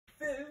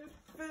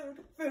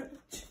food.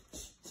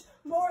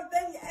 More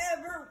than you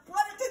ever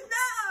wanted to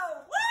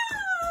know.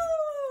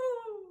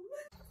 Woo!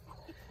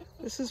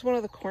 This is one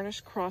of the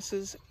Cornish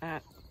crosses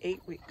at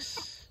 8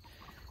 weeks.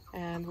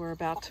 And we're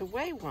about to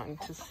weigh one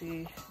to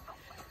see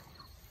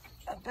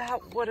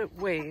about what it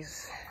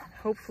weighs.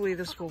 Hopefully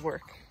this will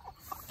work.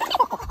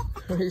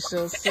 We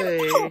shall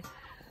see.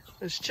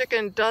 This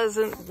chicken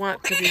doesn't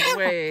want to be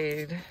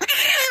weighed.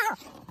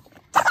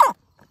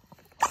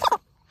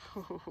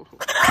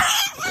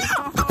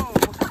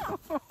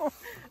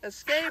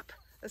 Escape!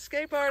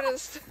 Escape,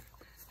 artist!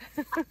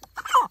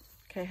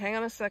 Okay, hang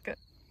on a second.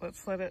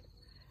 Let's let it...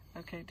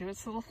 Okay, do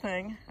its little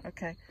thing.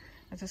 Okay,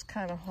 I just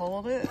kind of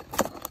hold it.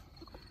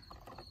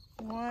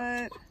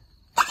 What?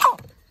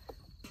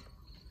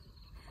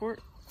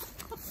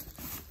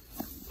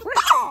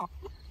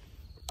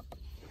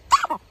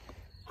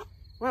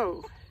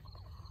 Whoa.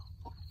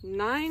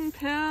 9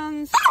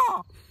 pounds,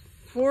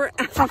 4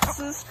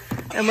 ounces.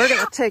 And we're going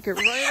to take it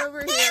right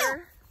over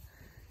here.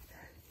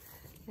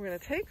 We're going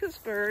to take this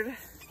bird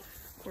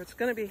where it's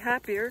going to be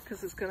happier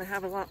because it's going to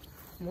have a lot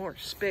more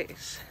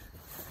space.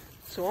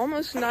 So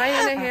almost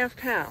 9.5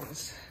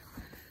 pounds.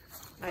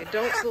 I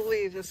don't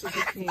believe this is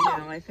a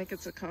female. I think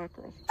it's a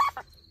cockerel.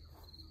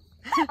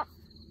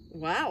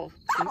 Wow,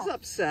 he's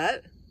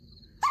upset.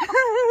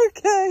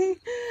 Okay,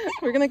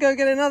 we're gonna go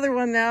get another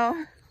one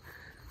now.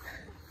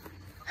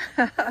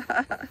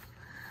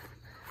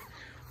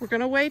 We're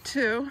gonna weigh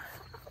 2.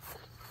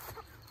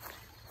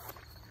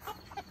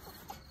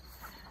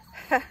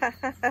 We're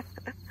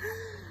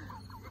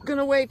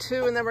gonna weigh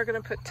 2 and then we're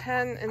gonna put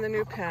 10 in the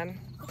new pen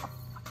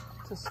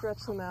to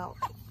stretch them out.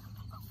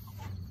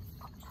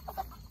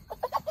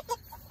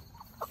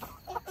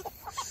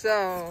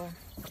 So,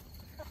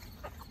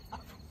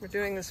 we're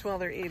doing this while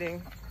they're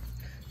eating,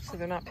 so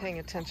they're not paying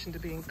attention to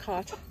being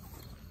caught.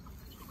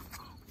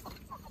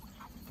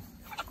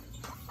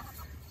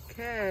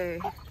 Okay.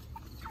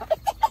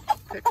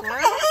 Pick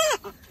one.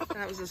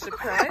 That was a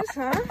surprise,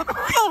 huh?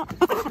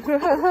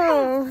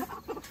 Whoa.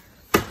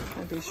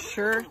 And be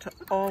sure to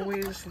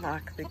always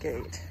lock the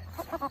gate.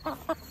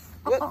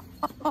 Whoop.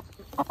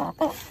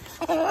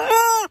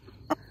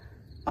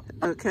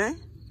 Okay.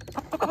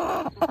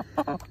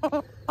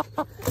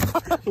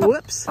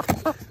 Whoops.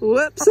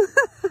 Whoops.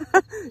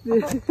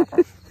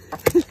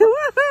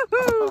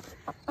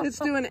 It's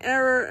doing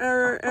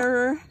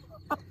error.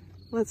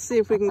 Let's see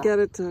if we can get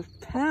it to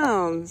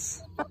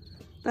pounds.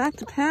 Back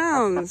to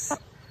pounds.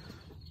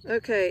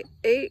 Okay,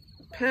 8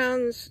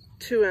 pounds,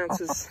 2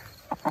 ounces.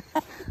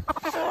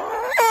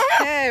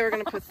 Okay, we're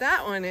gonna put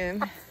that one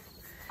in.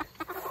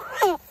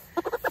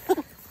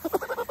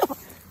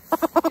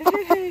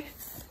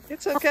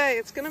 It's okay,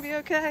 it's gonna be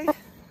okay.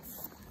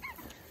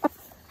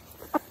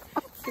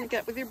 You're gonna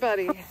get with your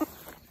buddy.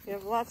 You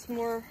have lots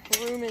more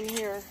room in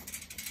here.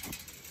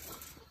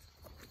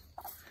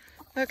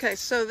 Okay,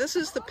 so this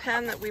is the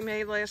pen that we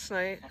made last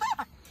night.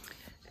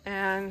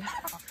 And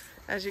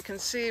as you can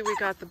see, we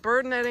got the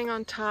bird netting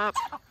on top.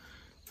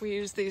 We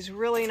used these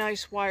really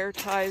nice wire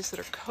ties that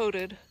are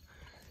coated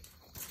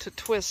to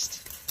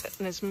twist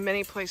in as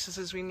many places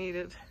as we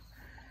needed.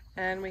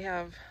 And we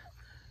have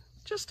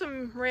just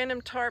a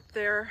random tarp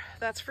there.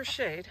 That's for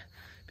shade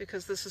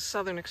because this is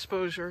southern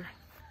exposure.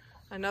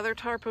 Another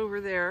tarp over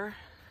there.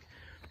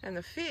 And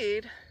the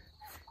feed,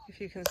 if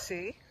you can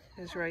see,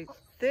 is right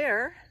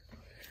there.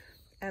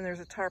 And there's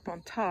a tarp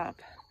on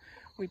top.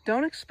 We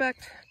don't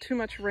expect too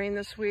much rain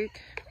this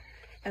week,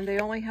 and they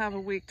only have a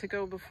week to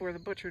go before the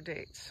butcher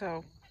date.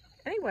 So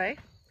anyway,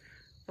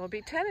 there'll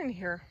be 10 in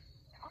here.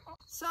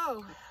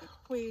 So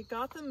we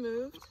got them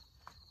moved.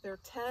 There are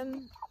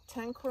 10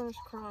 Cornish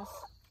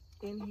cross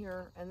in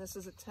here, and this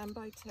is a 10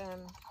 by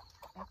 10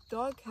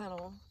 dog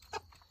kennel.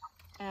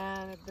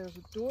 And there's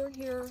a door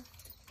here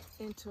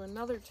into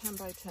another 10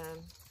 by 10.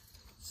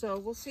 So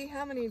we'll see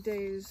how many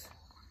days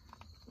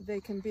they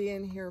can be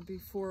in here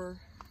before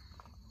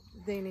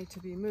they need to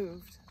be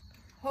moved.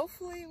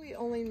 Hopefully we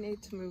only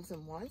need to move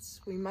them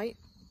once. We might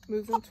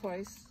move them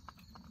twice,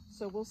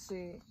 so we'll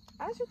see.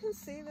 As you can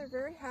see, they're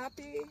very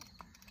happy.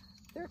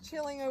 They're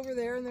chilling over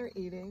there and they're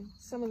eating.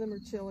 Some of them are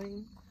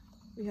chilling.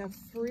 We have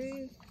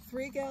three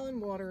 3-gallon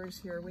waters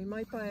here. We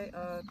might buy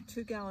a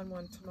 2-gallon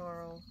one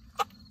tomorrow.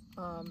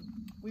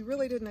 We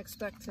really didn't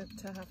expect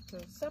to have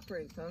to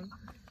separate them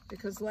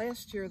because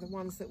last year the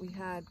ones that we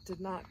had did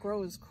not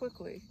grow as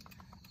quickly.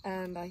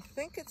 And I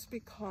think it's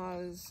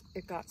because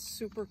it got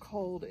super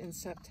cold in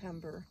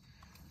September.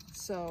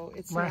 So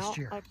it's now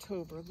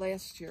October,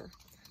 last year.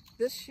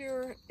 This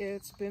year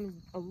it's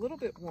been a little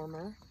bit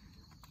warmer,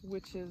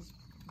 which is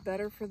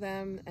better for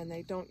them, and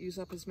they don't use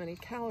up as many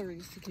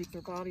calories to keep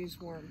their bodies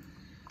warm.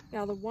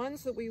 Now the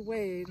ones that we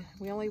weighed,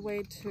 we only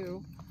weighed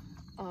 2.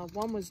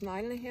 One was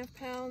 9.5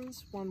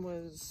 pounds, one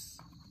was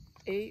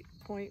 8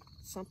 point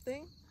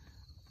something.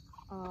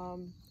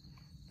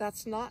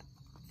 That's not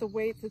the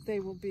weight that they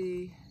will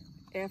be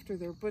after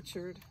they're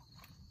butchered.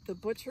 The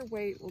butcher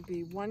weight will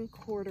be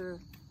 1/4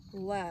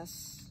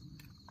 less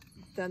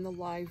than the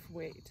live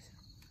weight.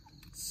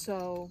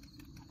 So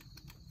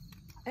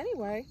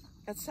anyway,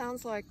 That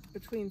sounds like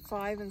between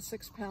 5 and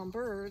 6 pound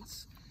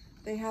birds.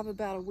 They have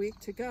about a week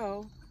to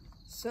go.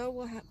 So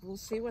we'll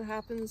see what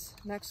happens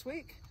next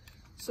week.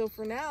 So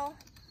for now,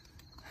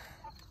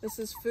 this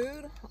is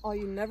food, all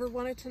you never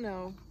wanted to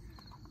know.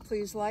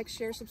 Please like,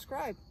 share,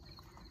 subscribe.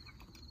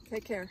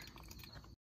 Take care.